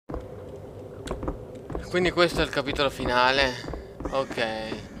Quindi questo è il capitolo finale. Ok.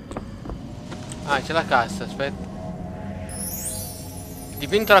 Ah, c'è la cassa, aspetta.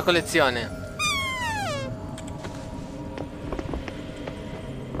 Dipinto la collezione.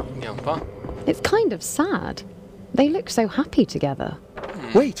 Vediamo un po'. It's kind of sad. They look so happy together.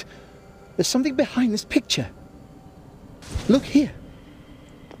 Wait, there's something behind this picture. Look here.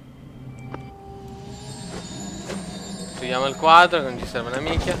 Studiamo il quadro che non ci serve una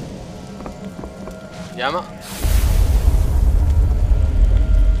minchia. Vediamo.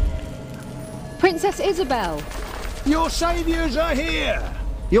 Princess Isabel, Your saviors are here!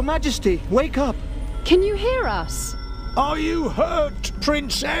 Your Majesty, wake up. can you hear us? Are you hurt,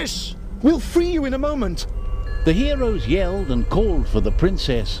 Princess? We'll free you in a moment. The heroes yelled and called for the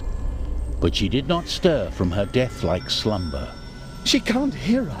princess, but she did not stir from her death-like slumber. She can't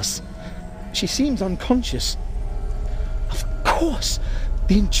hear us. She seems unconscious. Of course,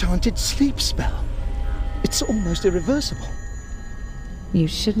 the enchanted sleep spell. It's almost irreversible. You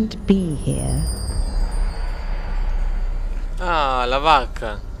shouldn't be here. Ah, la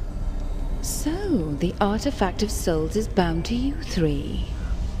vacca. So, the artifact of souls is bound to you three.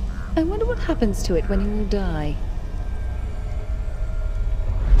 I wonder what happens to it when you all die.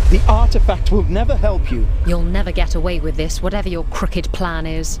 The artifact will never help you. You'll never get away with this, whatever your crooked plan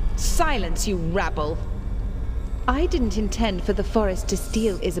is. Silence, you rabble! I didn't intend for the forest to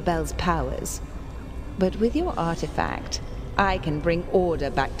steal Isabel's powers. But with your artifact, I can bring order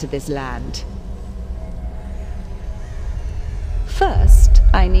back to this land. First,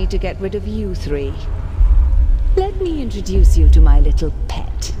 I need to get rid of you three. Let me introduce you to my little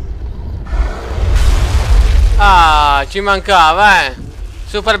pet. Ah, ci mancava,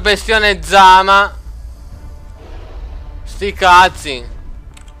 Super bestione Zama. Sti cazzi.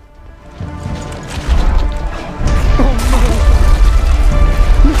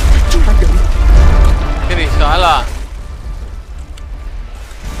 Cristo, allora.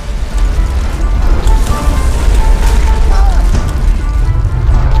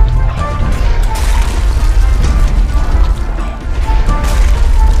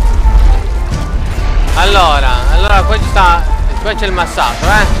 Allora qua ci sta. Qua c'è il massacro,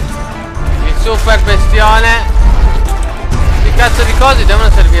 il super bestione. Che cazzo di cose devono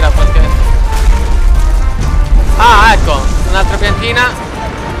servire a qualche. Ah, ecco, un'altra piantina.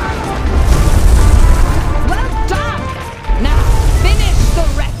 Well done! Now finish the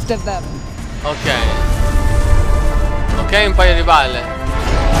rest of them. Ok. Ok, un paio di balle.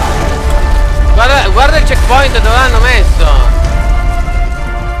 Guarda il checkpoint dove l'hanno messo.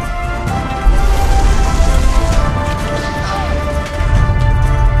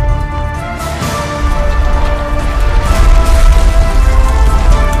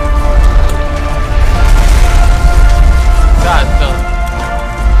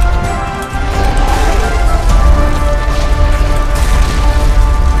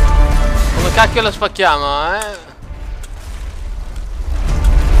 Come cacchio lo spacchiamo,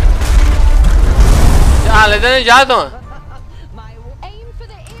 Ah, l'hai danneggiato?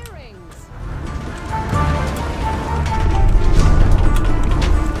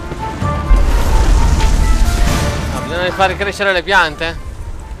 No, bisogna fare crescere le piante.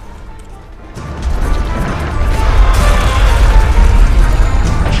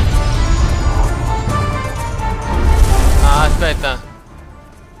 Ah, aspetta.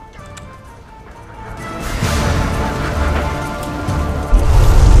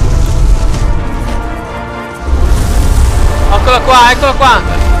 Eccolo qua, eccolo qua.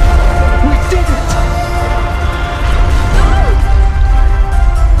 We did it!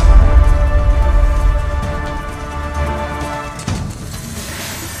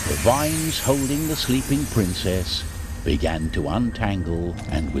 The vines holding the sleeping princess began to untangle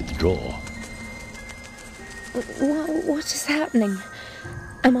and withdraw. What is happening?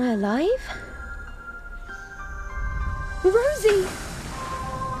 Am I alive? Rosie!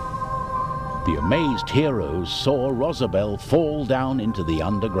 The amazed heroes saw Rosabelle fall down into the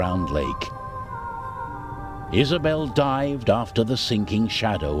underground lake. Isabel dived after the sinking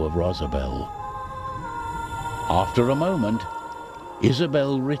shadow of Rosabelle. After a moment,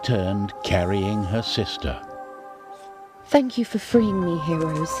 Isabel returned carrying her sister. Thank you for freeing me,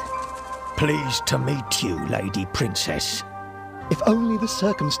 heroes. Pleased to meet you, Lady Princess. If only the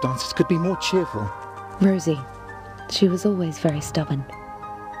circumstances could be more cheerful. Rosie, she was always very stubborn.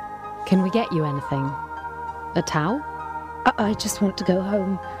 Can we get you anything? A towel? I just want to go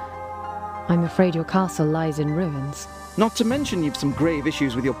home. I'm afraid your castle lies in ruins. Not to mention you've some grave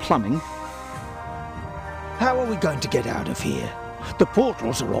issues with your plumbing. How are we going to get out of here? The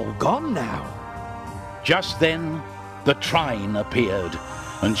portals are all gone now. Just then, the Trine appeared,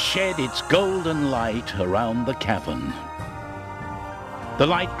 and shed its golden light around the cavern. The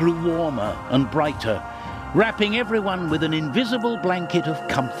light grew warmer and brighter, wrapping everyone with an invisible blanket of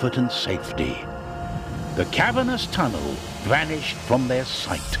comfort and safety. The cavernous tunnel vanished from their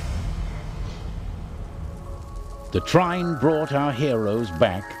sight. The Trine brought our heroes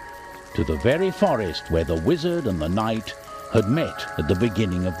back to the very forest where the wizard and the knight had met at the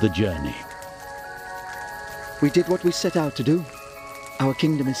beginning of the journey. We did what we set out to do. Our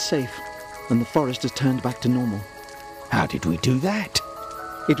kingdom is safe, and the forest has turned back to normal. How did we do that?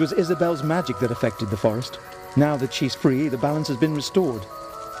 It was Isabel's magic that affected the forest. Now that she's free, the balance has been restored.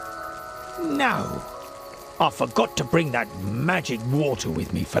 No. I forgot to bring that magic water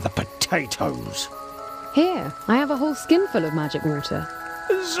with me for the potatoes. Here, I have a whole skinful of magic water.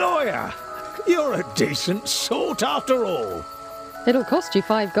 Zoya, you're a decent sort after all. It'll cost you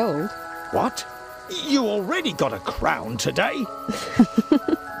 5 gold. What? You already got a crown today?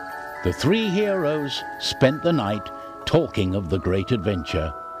 The 3 heroes spent the night talking of the great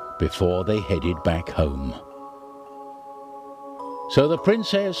adventure before they headed back home. So the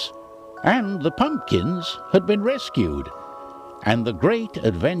princess and the pumpkins had been rescued, and the great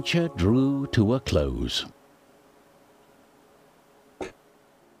adventure drew to a close.